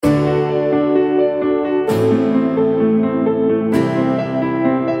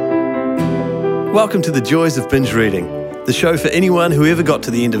Welcome to the Joys of Binge Reading, the show for anyone who ever got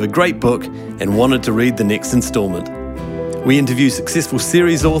to the end of a great book and wanted to read the next instalment. We interview successful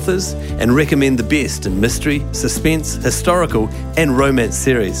series authors and recommend the best in mystery, suspense, historical and romance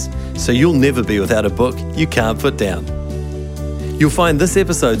series, so you'll never be without a book you can't put down. You'll find this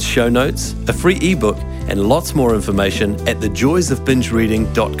episode's show notes, a free ebook and lots more information at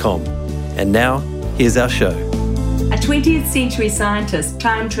thejoysofbingereading.com. And now, here's our show. A 20th century scientist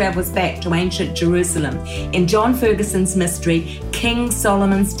time travels back to ancient Jerusalem in John Fergusson's mystery, King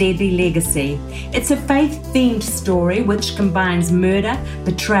Solomon's Deadly Legacy. It's a faith-themed story which combines murder,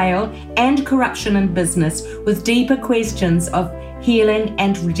 betrayal, and corruption in business with deeper questions of healing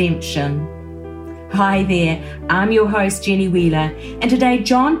and redemption. Hi there, I'm your host Jenny Wheeler, and today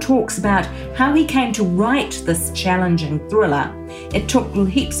John talks about how he came to write this challenging thriller. It took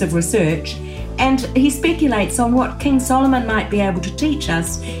heaps of research, and he speculates on what King Solomon might be able to teach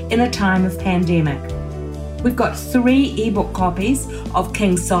us in a time of pandemic. We've got 3 ebook copies of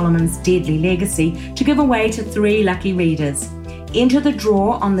King Solomon's Deadly Legacy to give away to 3 lucky readers. Enter the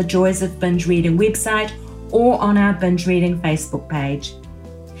draw on the Joys of Binge Reading website or on our Binge Reading Facebook page.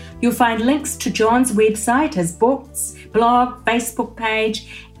 You'll find links to John's website, his books, blog, Facebook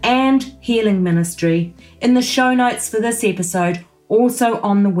page, and healing ministry in the show notes for this episode, also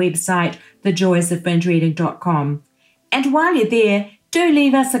on the website thejoysofbingereading.com. And while you're there, do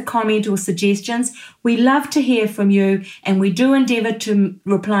leave us a comment or suggestions. We love to hear from you, and we do endeavour to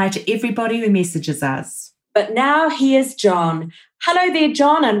reply to everybody who messages us. But now here's John. Hello there,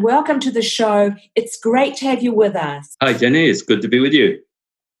 John, and welcome to the show. It's great to have you with us. Hi, Jenny. It's good to be with you.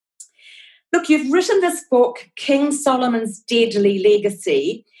 Look, you've written this book, King Solomon's Deadly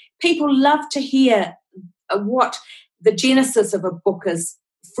Legacy. People love to hear what the genesis of a book is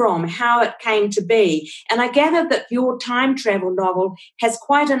from, how it came to be. And I gather that your time travel novel has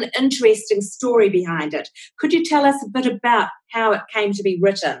quite an interesting story behind it. Could you tell us a bit about how it came to be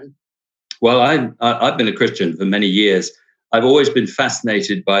written? Well, I've been a Christian for many years. I've always been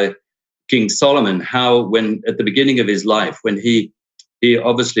fascinated by King Solomon, how when at the beginning of his life, when he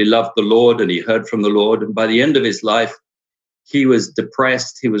obviously loved the Lord and he heard from the Lord, and by the end of his life, he was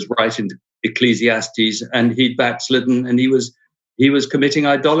depressed, he was writing Ecclesiastes, and he'd backslidden, and he was committing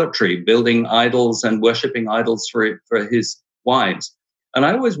idolatry, building idols and worshipping idols for his wives. And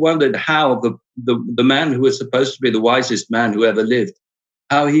I always wondered how the man who was supposed to be the wisest man who ever lived,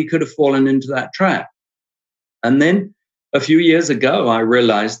 how he could have fallen into that trap. And then a few years ago, I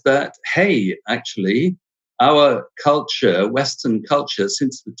realized that, hey, actually, our culture, Western culture,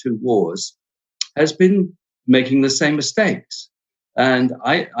 since the 2 wars, has been making the same mistakes. And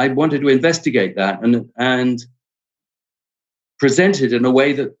I wanted to investigate that and present it in a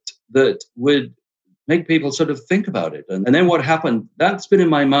way that would make people sort of think about it. And then what happened, that's been in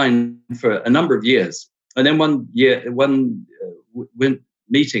my mind for a number of years. And then one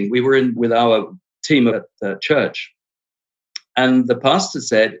meeting, we were in with our team at the church. And the pastor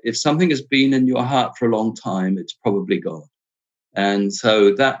said, if something has been in your heart for a long time, it's probably God. And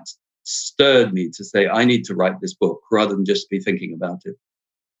so that stirred me to say, I need to write this book rather than just be thinking about it.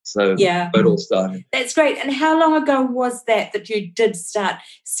 So yeah, it all started. That's great. And how long ago was that you did start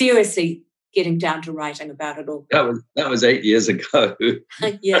seriously getting down to writing about it all? That was 8 years ago.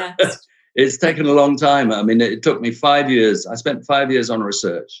 Yeah. It's taken a long time. I mean, it took me 5 years. I spent 5 years on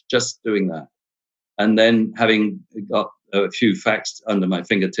research, just doing that. And then having got a few facts under my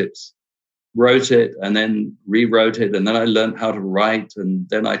fingertips, wrote it and then rewrote it. And then I learned how to write. And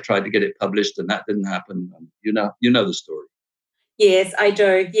then I tried to get it published and that didn't happen. You know the story. Yes, I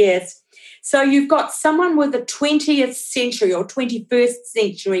do. Yes. So you've got someone with a 20th century or 21st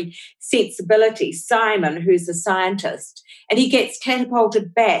century sensibility, Simon, who's a scientist, and he gets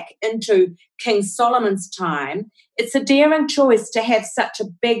catapulted back into King Solomon's time. It's a daring choice to have such a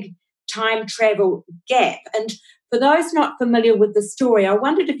big time travel gap. And for those not familiar with the story, I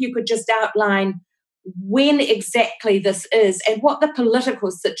wondered if you could just outline when exactly this is and what the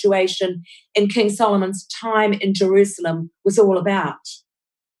political situation in King Solomon's time in Jerusalem was all about.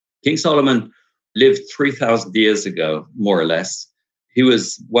 King Solomon lived 3,000 years ago, more or less. He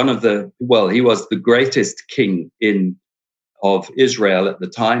was he was the greatest king of Israel at the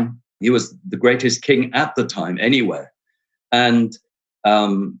time. He was the greatest king at the time anywhere. And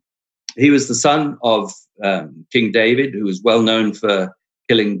he was the son of King David, who was well known for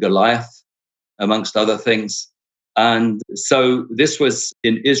killing Goliath, amongst other things. And so this was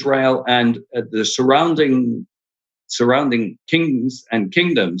in Israel, and the surrounding kings and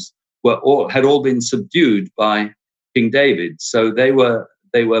kingdoms had all been subdued by King David. So they were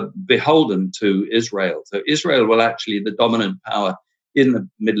beholden to Israel. So Israel was actually the dominant power in the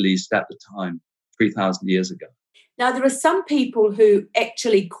Middle East at the time. 3,000 years ago. Now, there are some people who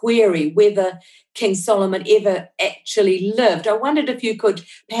actually query whether King Solomon ever actually lived. I wondered if you could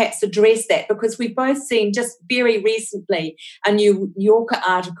perhaps address that, because we've both seen just very recently a New Yorker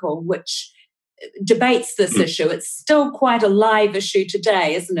article which debates this issue. It's still quite a live issue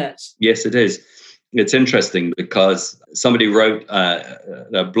today, isn't it? Yes, it is. It's interesting because somebody wrote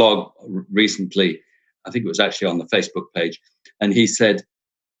a blog recently, I think it was actually on the Facebook page, and he said,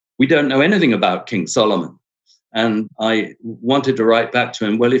 "We don't know anything about King Solomon." And I wanted to write back to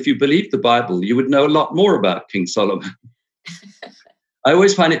him, well, if you believe the Bible, you would know a lot more about King Solomon. I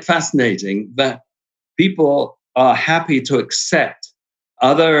always find it fascinating that people are happy to accept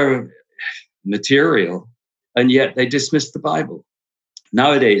other material, and yet they dismiss the Bible.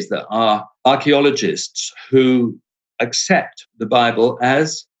 Nowadays, there are archaeologists who accept the Bible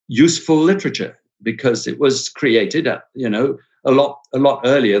as useful literature because it was created, a lot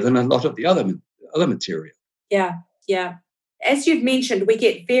earlier than a lot of the other material. Yeah. As you've mentioned, we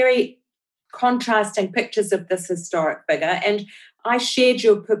get very contrasting pictures of this historic figure, and I shared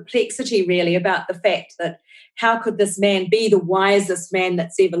your perplexity really about the fact that how could this man be the wisest man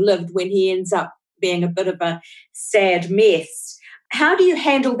that's ever lived when he ends up being a bit of a sad mess? How do you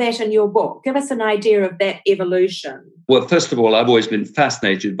handle that in your book? Give us an idea of that evolution. Well, first of all, I've always been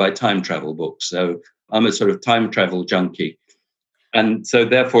fascinated by time travel books. So I'm a sort of time travel junkie. And so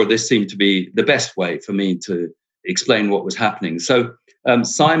therefore, this seemed to be the best way for me to explain what was happening. So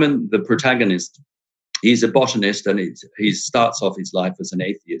Simon, the protagonist, he's a botanist, and he starts off his life as an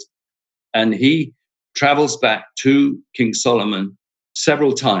atheist. And he travels back to King Solomon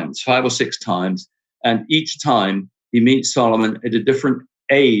several times, 5 or 6 times. And each time he meets Solomon at a different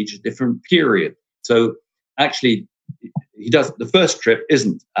age, a different period. So actually, the first trip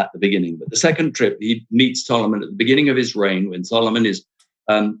isn't at the beginning, but the second trip, he meets Solomon at the beginning of his reign, when Solomon is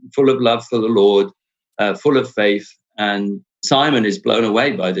full of love for the Lord, full of faith. And Simon is blown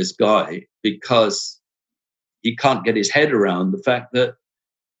away by this guy because he can't get his head around the fact that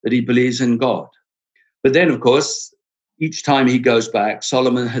he believes in God. But then, of course, each time he goes back,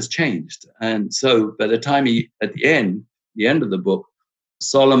 Solomon has changed. And so by the time at the end of the book,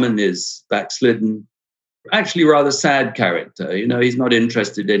 Solomon is backslidden, actually rather sad character. He's not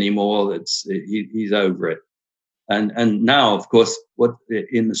interested anymore. He's over it. And now, of course, what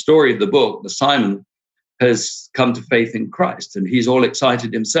in the story of the book, the Simon has come to faith in Christ, and he's all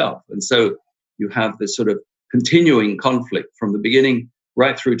excited himself. And so you have this sort of continuing conflict from the beginning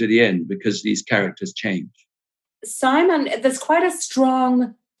right through to the end, because these characters change. Simon, there's quite a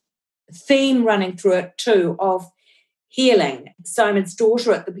strong theme running through it too of healing. Simon's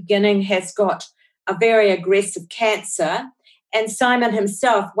daughter at the beginning has got a very aggressive cancer, and Simon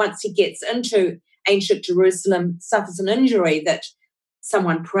himself, once he gets into ancient Jerusalem, suffers an injury that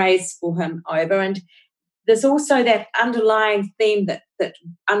someone prays for him over. And there's also that underlying theme that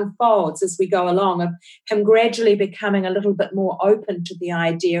unfolds as we go along, of him gradually becoming a little bit more open to the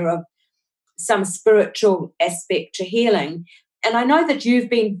idea of some spiritual aspect to healing. And I know that you've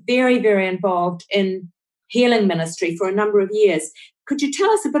been very, very involved in healing ministry for a number of years. Could you tell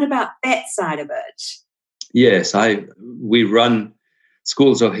us a bit about that side of it? Yes, we run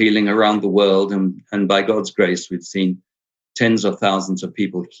schools of healing around the world, and by God's grace, we've seen tens of thousands of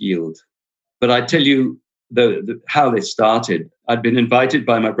people healed. But I tell you how they started. I'd been invited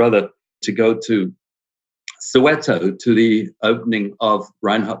by my brother to go to Soweto to the opening of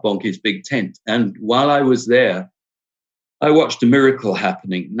Reinhard Bonnke's big tent. And while I was there, I watched a miracle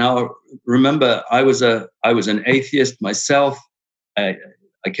happening. Now, remember, I was an atheist myself. I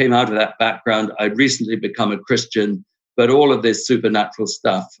came out of that background. I'd recently become a Christian, but all of this supernatural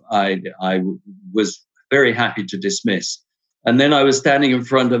stuff, I was very happy to dismiss. And then I was standing in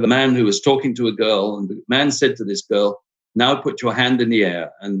front of a man who was talking to a girl, and the man said to this girl, "Now put your hand in the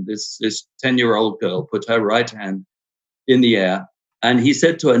air." And this 10-year-old girl put her right hand in the air. And he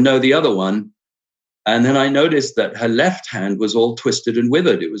said to her, "No, the other one." And then I noticed that her left hand was all twisted and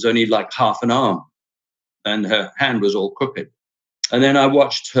withered. It was only like half an arm, and her hand was all crooked. And then I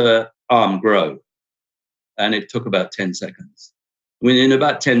watched her arm grow, and it took about 10 seconds. In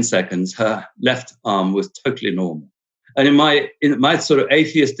about 10 seconds, her left arm was totally normal. And in my sort of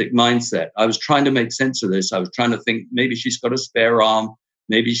atheistic mindset, I was trying to make sense of this. I was trying to think, maybe she's got a spare arm,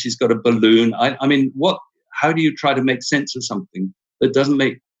 maybe she's got a balloon. I mean, how do you try to make sense of something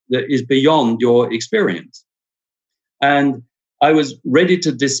that is beyond your experience? And I was ready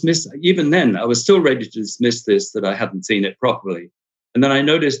to dismiss, even then, I was still ready to dismiss this, that I hadn't seen it properly. And then I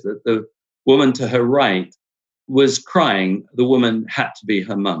noticed that the woman to her right was crying. The woman had to be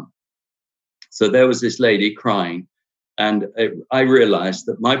her mum. So there was this lady crying. And I realized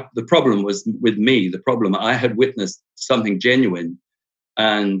that the problem was with me. The problem, I had witnessed something genuine,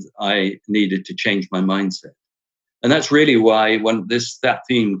 and I needed to change my mindset. And that's really why that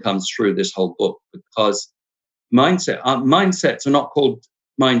theme comes through this whole book, because mindsets are not called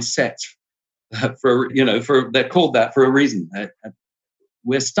mindsets they're called that for a reason.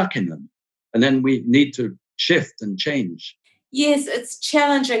 We're stuck in them, and then we need to shift and change. Yes, it's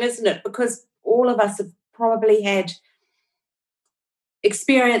challenging, isn't it? Because all of us have probably had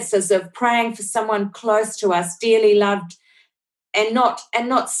experiences of praying for someone close to us, dearly loved, and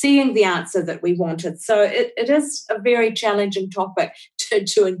not seeing the answer that we wanted. So it is a very challenging topic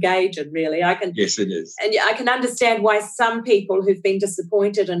to engage in, really. Yes, it is. And I can understand why some people who've been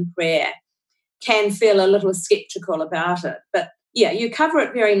disappointed in prayer can feel a little skeptical about it. But yeah, you cover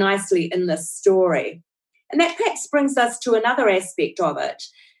it very nicely in this story. And that perhaps brings us to another aspect of it.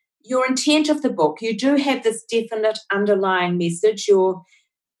 Your intent of the book. You do have this definite underlying message. You're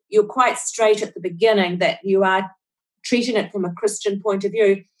quite straight at the beginning that you are treating it from a Christian point of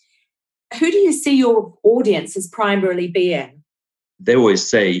view. Who do you see your audience as primarily being? They always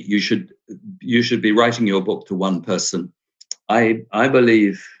say you should be writing your book to one person. I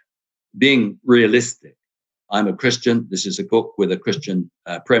believe, being realistic, I'm a Christian. This is a book with a Christian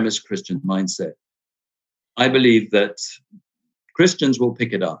premise, Christian mindset. I believe that Christians will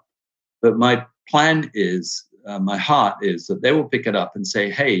pick it up, but my plan is, my heart is that they will pick it up and say,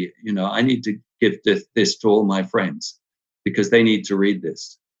 hey, I need to give this to all my friends because they need to read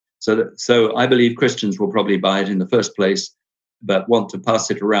this. So I believe Christians will probably buy it in the first place, but want to pass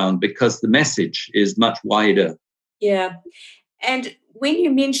it around because the message is much wider. Yeah. And when you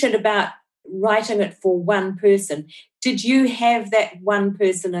mentioned about writing it for one person, did you have that one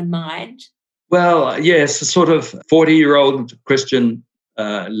person in mind? Well, yes, a sort of 40-year-old Christian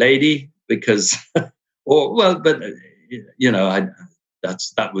lady, because,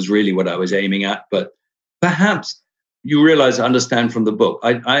 that was really what I was aiming at. But perhaps you realize, I understand from the book,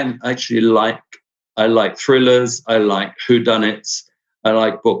 I actually I like thrillers, I like whodunits, I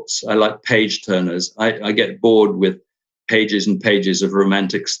like books, I like page turners. I get bored with pages and pages of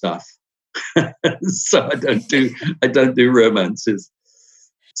romantic stuff. So I don't do romances.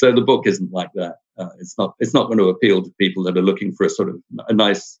 So the book isn't like that. It's not going to appeal to people that are looking for a sort of a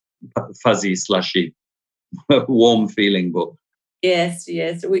nice, fuzzy, slushy, warm feeling book. Yes.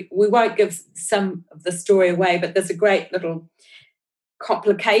 We won't give some of the story away, but there's a great little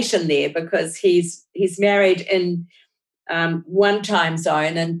complication there because he's married in one time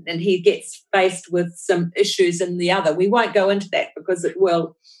zone and he gets faced with some issues in the other. We won't go into that because it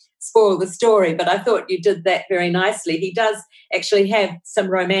will spoil the story, but I thought you did that very nicely. He does actually have some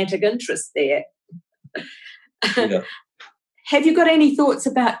romantic interest there. Yeah. Have you got any thoughts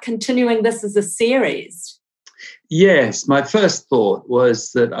about continuing this as a series? Yes, my first thought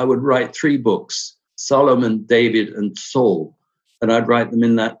was that I would write 3 books, Solomon, David, and Saul, and I'd write them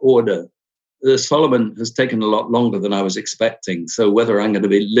in that order. Solomon has taken a lot longer than I was expecting, so whether I'm going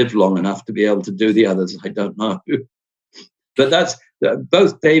to live long enough to be able to do the others, I don't know. But that's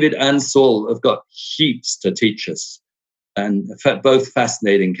both David and Saul have got heaps to teach us, and both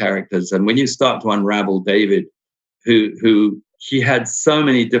fascinating characters. And when you start to unravel David, who he had so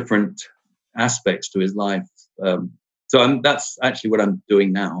many different aspects to his life. That's actually what I'm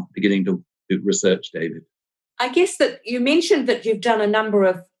doing now, beginning to research David. I guess that you mentioned that you've done a number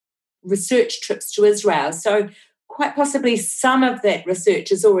of research trips to Israel, so quite possibly some of that research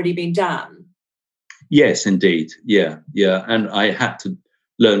has already been done. Yes, indeed. Yeah. And I had to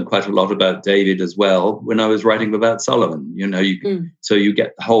learn quite a lot about David as well when I was writing about Solomon. So you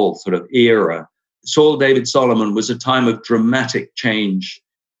get the whole sort of era. Saul, David, Solomon was a time of dramatic change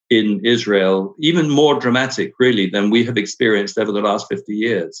in Israel, even more dramatic, really, than we have experienced over the last 50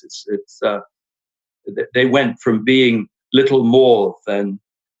 years. They went from being little more than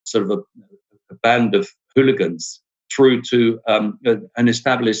sort of a band of hooligans through to an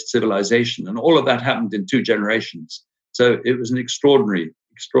established civilization. And all of that happened in 2 generations. So it was an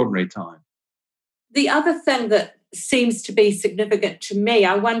extraordinary time. The other thing that seems to be significant to me,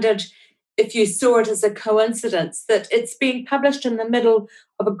 I wondered if you saw it as a coincidence that it's being published in the middle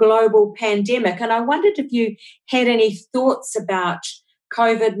of a global pandemic. And I wondered if you had any thoughts about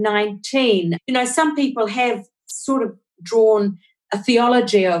COVID-19. Some people have sort of drawn a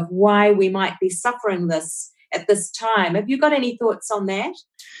theology of why we might be suffering this at this time. Have you got any thoughts on that?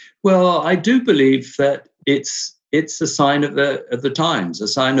 Well, I do believe that it's a sign of the times, a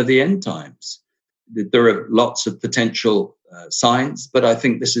sign of the end times. There are lots of potential signs, but I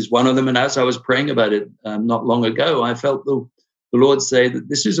think this is one of them. And as I was praying about it not long ago, I felt the Lord say that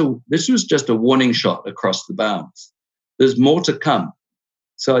this was just a warning shot across the bows. there's more to come.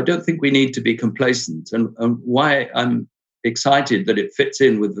 So I don't think we need to be complacent. And why I'm excited that it fits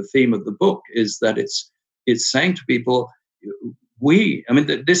in with the theme of the book is that it's saying to people,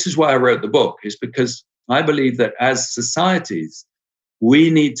 this is why I wrote the book, is because I believe that as societies, we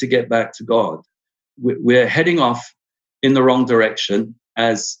need to get back to God. We're heading off in the wrong direction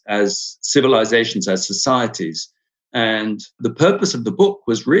as civilizations, as societies. And the purpose of the book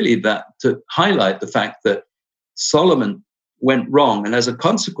was really that to highlight the fact that Solomon went wrong. And as a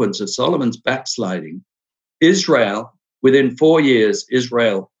consequence of Solomon's backsliding, Israel, within 4 years,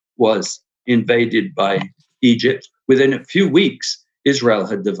 Israel was invaded by Egypt. Within a few weeks, Israel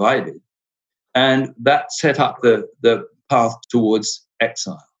had divided. And that set up the path towards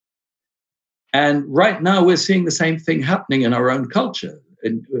exile. And right now, we're seeing the same thing happening in our own culture.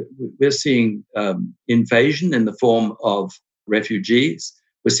 And we're seeing invasion in the form of refugees.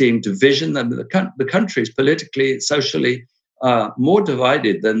 We're seeing division. The countries politically, socially, more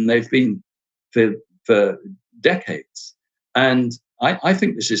divided than they've been for decades. And I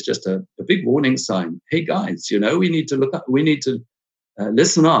think this is just a big warning sign. Hey, guys, we need to look up. We need to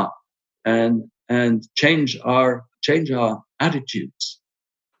listen up and change our attitudes.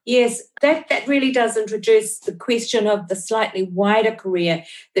 Yes, that really does introduce the question of the slightly wider career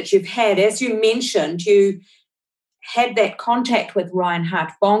that you've had. As you mentioned, you had that contact with Reinhard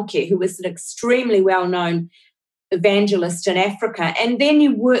Bonnke, who was an extremely well-known evangelist in Africa, and then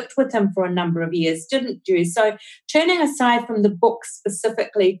you worked with him for a number of years, didn't you? So turning aside from the book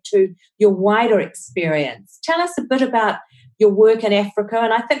specifically to your wider experience, tell us a bit about your work in Africa.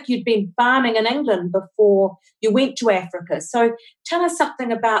 And I think you'd been farming in England before you went to Africa. So tell us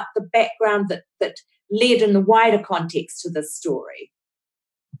something about the background that led in the wider context to this story.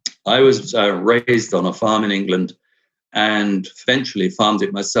 I was raised on a farm in England and eventually farmed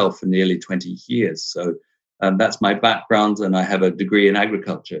it myself for nearly 20 years. So that's my background, and I have a degree in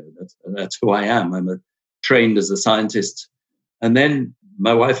agriculture. That's who I am. I'm trained as a scientist. And then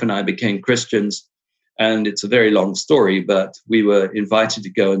my wife and I became Christians. And it's a very long story, but we were invited to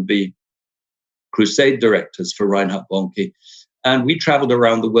go and be crusade directors for Reinhard Bonnke. And we traveled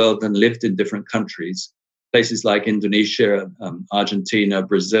around the world and lived in different countries, places like Indonesia, Argentina,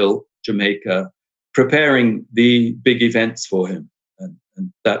 Brazil, Jamaica, preparing the big events for him.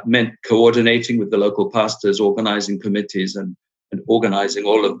 And that meant coordinating with the local pastors, organizing committees, and organizing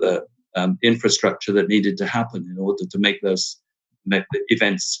all of the infrastructure that needed to happen in order to make the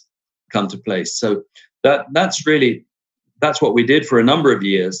events come to place. So that's what we did for a number of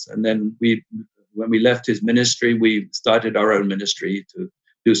years. And then when we left his ministry, we started our own ministry to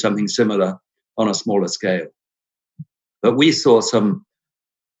do something similar on a smaller scale. But we saw some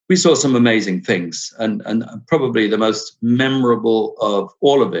amazing things, and probably the most memorable of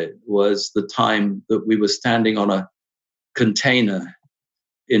all of it was the time that we were standing on a container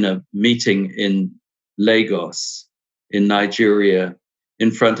in a meeting in Lagos, in Nigeria, in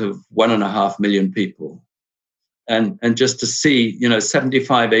front of 1.5 million people. And just to see,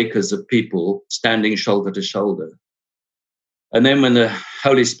 75 acres of people standing shoulder to shoulder. And then when the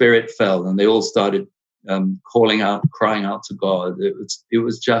Holy Spirit fell and they all started calling out, crying out to God, it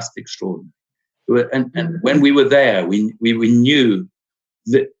was just extraordinary. And when we were there, we knew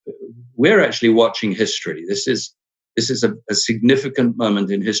that we're actually watching history. This is a significant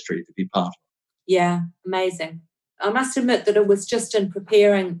moment in history to be part of. Yeah, amazing. I must admit that it was just in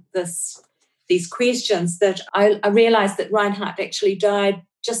preparing these questions that I realized that Reinhard actually died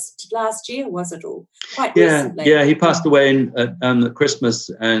just last year, was it all? Quite recently. Yeah, he passed away at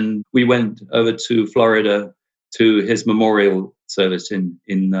Christmas, and we went over to Florida to his memorial service in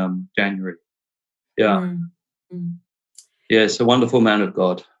January. Yeah. Mm. Yes, a wonderful man of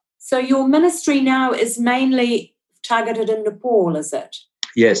God. So your ministry now is mainly targeted in Nepal, is it?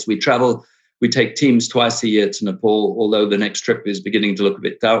 Yes, we travel. We take teams twice a year to Nepal, although the next trip is beginning to look a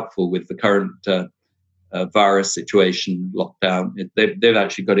bit doubtful with the current virus situation, lockdown. They've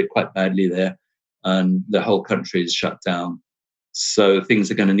actually got it quite badly there, and the whole country is shut down. So things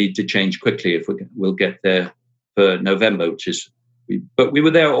are going to need to change quickly if we'll get there for November, but we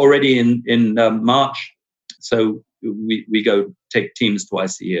were there already in March. So we go take teams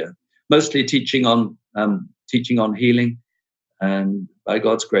twice a year, mostly teaching on healing, and by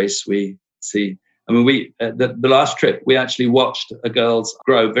God's grace we see. I mean, the last trip we actually watched a girl's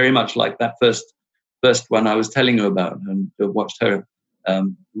grow very much like that first one I was telling you about, and watched her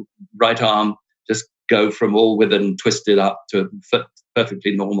right arm just go from all withered and twisted up to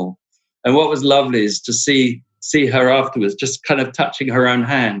perfectly normal. And what was lovely is to see her afterwards just kind of touching her own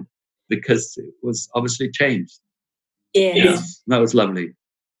hand, because it was obviously changed. Yes. Yeah, that was lovely.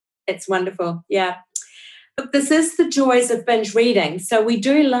 It's wonderful. Yeah. Look, this is the joys of binge reading. So we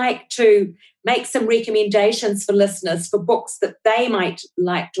do like to make some recommendations for listeners for books that they might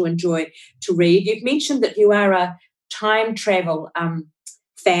like to enjoy to read. You've mentioned that you are a time travel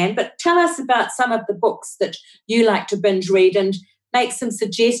fan, but tell us about some of the books that you like to binge read and make some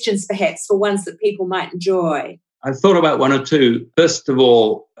suggestions perhaps for ones that people might enjoy. I've thought about one or two. First of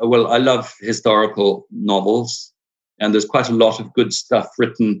all, well, I love historical novels, and there's quite a lot of good stuff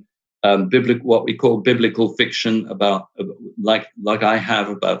written, what we call biblical fiction, about like I have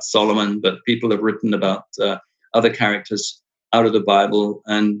about Solomon, but people have written about other characters out of the Bible,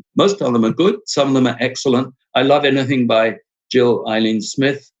 and most of them are good. Some of them are excellent. I love anything by Jill Eileen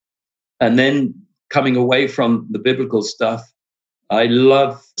Smith. And then coming away from the biblical stuff, I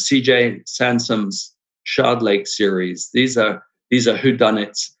love C.J. Sansom's Shard Lake series. These are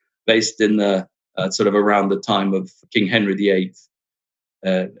whodunits based in the sort of around the time of King Henry VIII.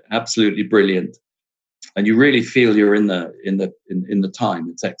 Absolutely brilliant, and you really feel you're in the time.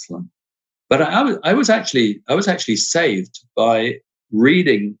 It's excellent. But I was actually saved by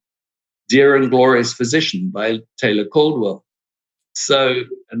reading Dear and Glorious Physician by Taylor Caldwell. So,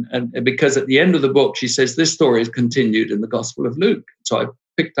 and because at the end of the book, she says this story is continued in the Gospel of Luke. So I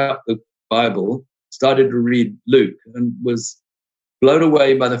picked up the Bible, started to read Luke, and was blown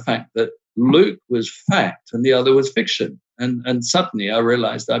away by the fact that Luke was fact and the other was fiction. And suddenly I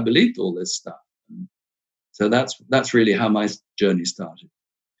realized I believed all this stuff. And so that's really how my journey started.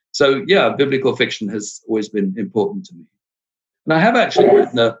 So yeah, biblical fiction has always been important to me. And I have actually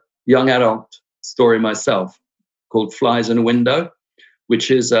written a young adult story myself called Flies in a Window,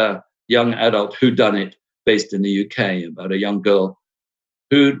 which is a young adult whodunit based in the UK about a young girl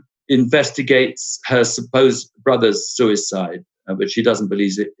who investigates her supposed brother's suicide, but she doesn't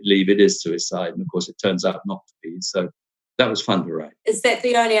believe it is suicide. And of course, it turns out not to be. So that was fun to write. Is that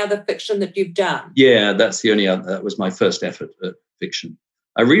the only other fiction that you've done? Yeah, that's the only other. That was my first effort at fiction.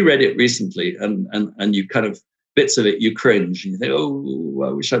 I reread it recently, and you kind of, bits of it you cringe and you think, oh,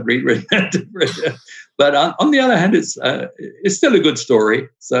 I wish I'd reread that. But on the other hand, it's still a good story.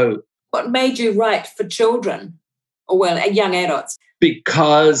 So, what made you write for children, or young adults?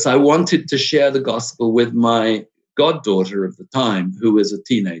 Because I wanted to share the gospel with my goddaughter of the time, who was a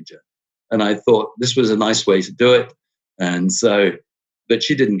teenager, and I thought this was a nice way to do it. And so, but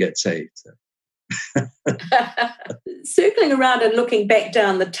she didn't get saved. So. Circling around and looking back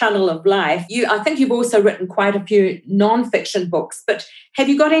down the tunnel of life, I think you've also written quite a few non-fiction books, but have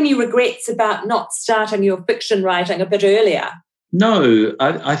you got any regrets about not starting your fiction writing a bit earlier? No,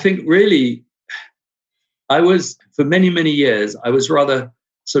 I think really for many, many years, I was rather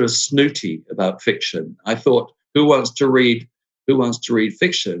sort of snooty about fiction. I thought, who wants to read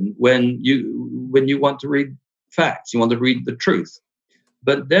fiction when you want to read facts, you want to read the truth.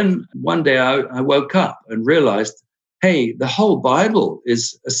 But then one day I woke up and realized, hey, the whole Bible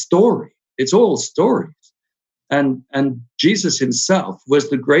is a story. It's all stories. And Jesus himself was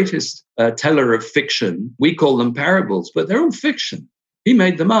the greatest teller of fiction. We call them parables, but they're all fiction. He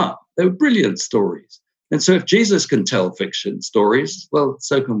made them up. They were brilliant stories. And so if Jesus can tell fiction stories, well,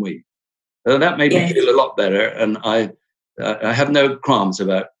 so can we. That made me feel a lot better. And I have no qualms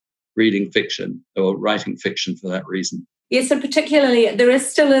about reading fiction or writing fiction for that reason. Yes, and particularly there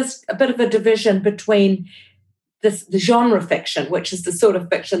still is a bit of a division between the genre fiction, which is the sort of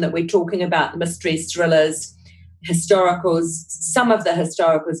fiction that we're talking about, mysteries, thrillers, historicals. Some of the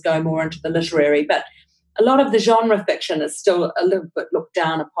historicals go more into the literary, but a lot of the genre fiction is still a little bit looked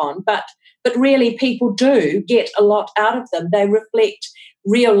down upon. But really people do get a lot out of them. They reflect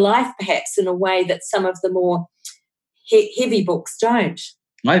real life perhaps in a way that some of the more heavy books don't.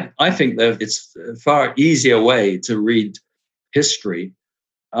 I think that it's a far easier way to read history.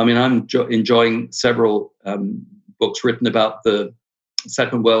 I mean, I'm enjoying several books written about the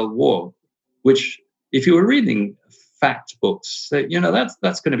Second World War, which if you were reading fact books,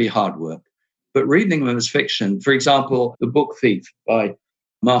 that's going to be hard work. But reading them as fiction, for example, The Book Thief by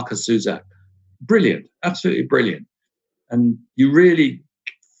Marcus Zusak, brilliant, absolutely brilliant. And you really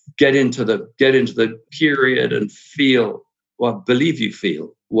get into the period and feel, what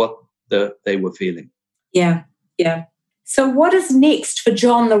they were feeling. Yeah. So what is next for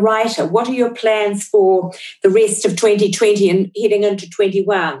John the writer? What are your plans for the rest of 2020 and heading into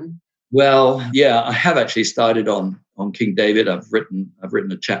 21? Well, yeah, I have actually started on King David. I've written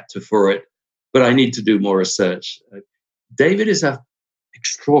a chapter for it, but I need to do more research. David is an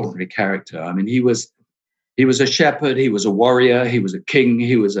extraordinary character. I mean, he was a shepherd, he was a warrior, he was a king,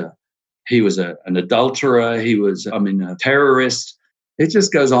 he was an adulterer, he was a terrorist. It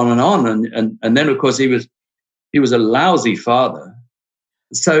just goes on. And then of course he was a lousy father.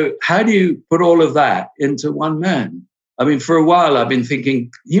 So how do you put all of that into one man? I mean, for a while I've been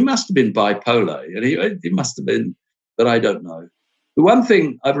thinking he must have been bipolar, and he must have been, but I don't know. The one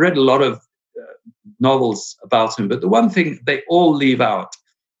thing, I've read a lot of novels about him, but the one thing they all leave out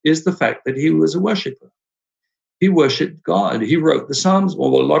is the fact that he was a worshipper. He worshipped God. He wrote the Psalms,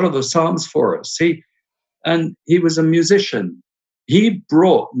 or a lot of the Psalms for us. And he was a musician. He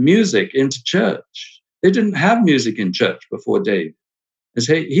brought music into church. They didn't have music in church before David. And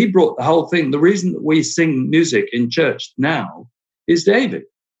so he brought the whole thing. The reason that we sing music in church now is David.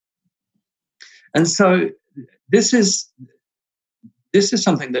 And so this is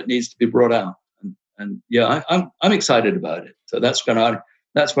something that needs to be brought out. And yeah, I'm excited about it. So that's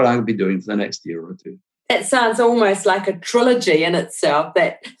what I'll be doing for the next year or two. That sounds almost like a trilogy in itself.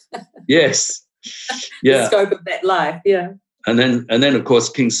 That yes, yeah, the scope of that life, yeah. And then of course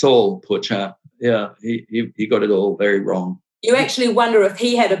King Saul, poor chap, yeah, he got it all very wrong. You actually wonder if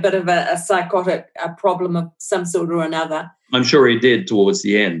he had a bit of a psychotic problem of some sort or another. I'm sure he did towards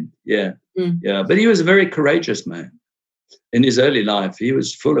the end, yeah, yeah. But he was a very courageous man. In his early life, he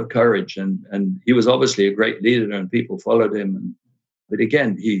was full of courage, and he was obviously a great leader, and people followed him. But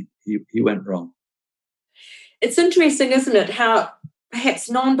again, he went wrong. It's interesting, isn't it, how perhaps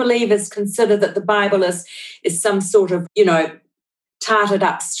non-believers consider that the Bible is some sort of, tarted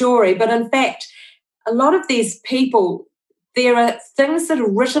up story. But in fact, a lot of these people, there are things that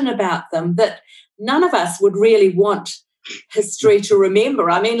are written about them that none of us would really want history to remember.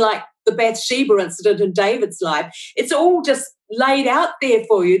 I mean, like the Bathsheba incident in David's life, it's all just laid out there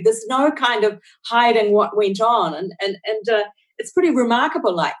for you. There's no kind of hiding what went on. And it's pretty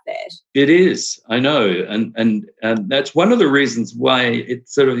remarkable like that. It is, I know. And that's one of the reasons why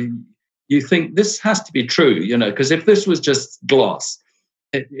it's sort of, you think this has to be true, because if this was just gloss,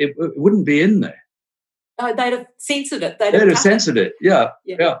 it wouldn't be in there. Oh, they'd have censored it. They'd have censored it. Yeah.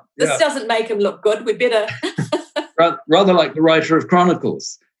 This doesn't make him look good. We better. Rather like the writer of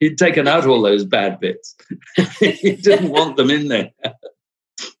Chronicles. He'd taken out all those bad bits. He didn't want them in there.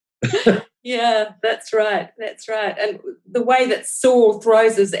 Yeah, that's right. That's right. And the way that Saul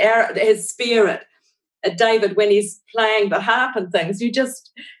throws his spear at David when he's playing the harp and things, you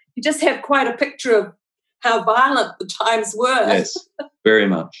just have quite a picture of how violent the times were. Yes, very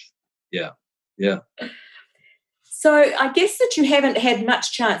much. Yeah, yeah. So I guess that you haven't had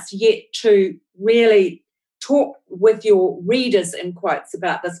much chance yet to really talk with your readers, in quotes,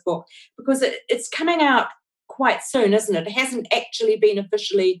 about this book, because it's coming out quite soon, isn't it? It hasn't actually been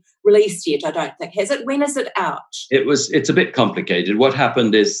officially released yet, I don't think. Has it? When is it out? It's a bit complicated. What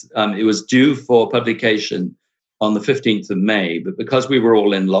happened is it was due for publication on the 15th of May, but because we were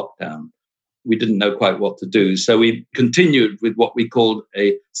all in lockdown, we didn't know quite what to do. So we continued with what we called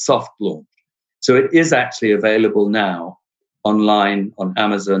a soft launch. So it is actually available now online on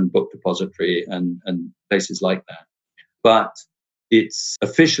Amazon, Book Depository, and places like that. But it's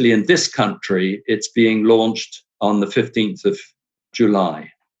officially in this country, it's being launched on the 15th of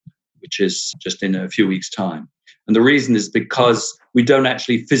July, which is just in a few weeks' time. And the reason is because we don't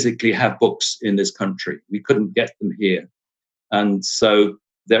actually physically have books in this country. We couldn't get them here. And so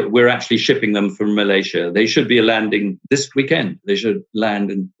we're actually shipping them from Malaysia. They should be landing this weekend. They should land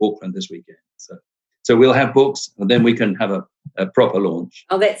in Auckland this weekend. So we'll have books, and then we can have a proper launch.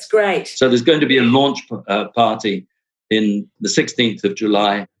 Oh, that's great. So there's going to be a launch party in the 16th of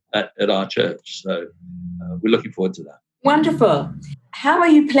July at our church. So we're looking forward to that. Wonderful. How are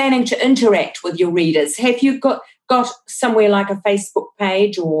you planning to interact with your readers? Have you got somewhere like a Facebook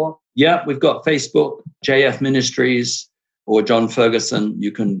page or? Yeah, we've got Facebook, JF Ministries or John Fergusson.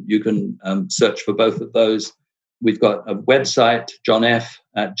 You can search for both of those. We've got a website,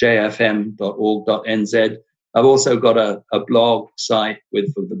 johnf@jfm.org.nz. I've also got a blog site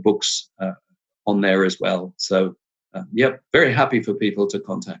with the books on there as well. So, very happy for people to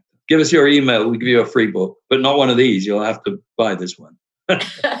contact. Give us your email. We'll give you a free book, but not one of these. You'll have to buy this one.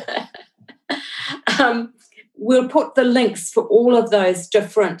 We'll put the links for all of those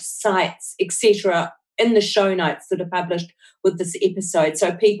different sites, etc., in the show notes that are published with this episode,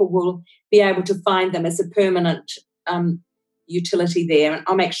 so people will be able to find them as a permanent utility there. And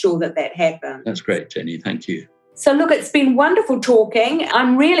I'll make sure that happens. That's great, Jenny. Thank you. So look, it's been wonderful talking.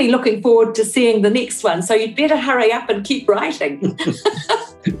 I'm really looking forward to seeing the next one. So you'd better hurry up and keep writing.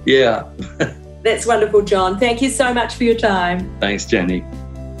 Yeah. That's wonderful, John. Thank you so much for your time. Thanks, Jenny.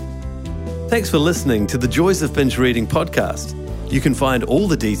 Thanks for listening to the Joys of Binge Reading podcast. You can find all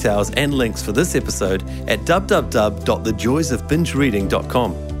the details and links for this episode at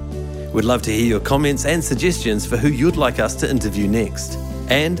www.thejoysofbingereading.com. We'd love to hear your comments and suggestions for who you'd like us to interview next.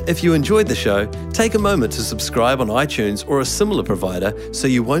 And if you enjoyed the show, take a moment to subscribe on iTunes or a similar provider so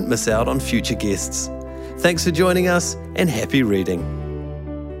you won't miss out on future guests. Thanks for joining us, and happy reading.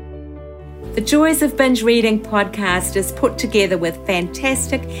 The Joys of Binge Reading podcast is put together with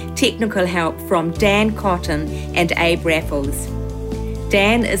fantastic technical help from Dan Cotton and Abe Raffles.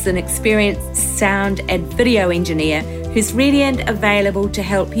 Dan is an experienced sound and video engineer who's ready and available to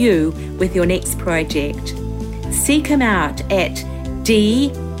help you with your next project. Seek him out at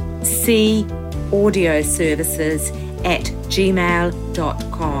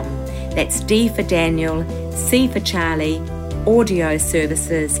dcaudioservices@gmail.com. That's D for Daniel, C for Charlie,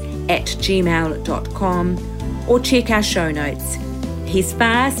 audioservices@gmail.com, or check our show notes. He's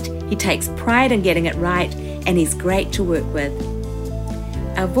fast, he takes pride in getting it right, and he's great to work with.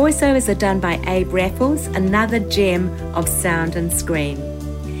 Our voiceovers are done by Abe Raffles, another gem of sound and screen.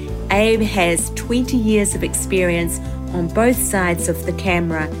 Abe has 20 years of experience on both sides of the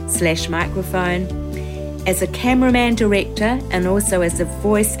camera/microphone, as a cameraman director and also as a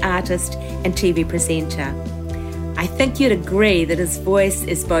voice artist and TV presenter. I think you'd agree that his voice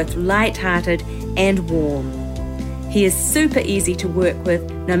is both light-hearted and warm. He is super easy to work with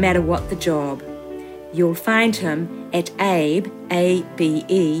no matter what the job. You'll find him at Abe,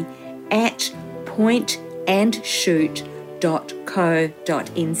 A-B-E, at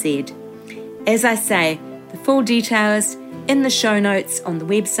pointandshoot.co.nz. As I say, the full details in the show notes on the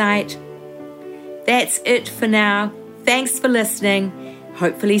website. That's it for now. Thanks for listening.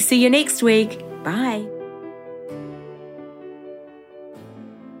 Hopefully see you next week. Bye.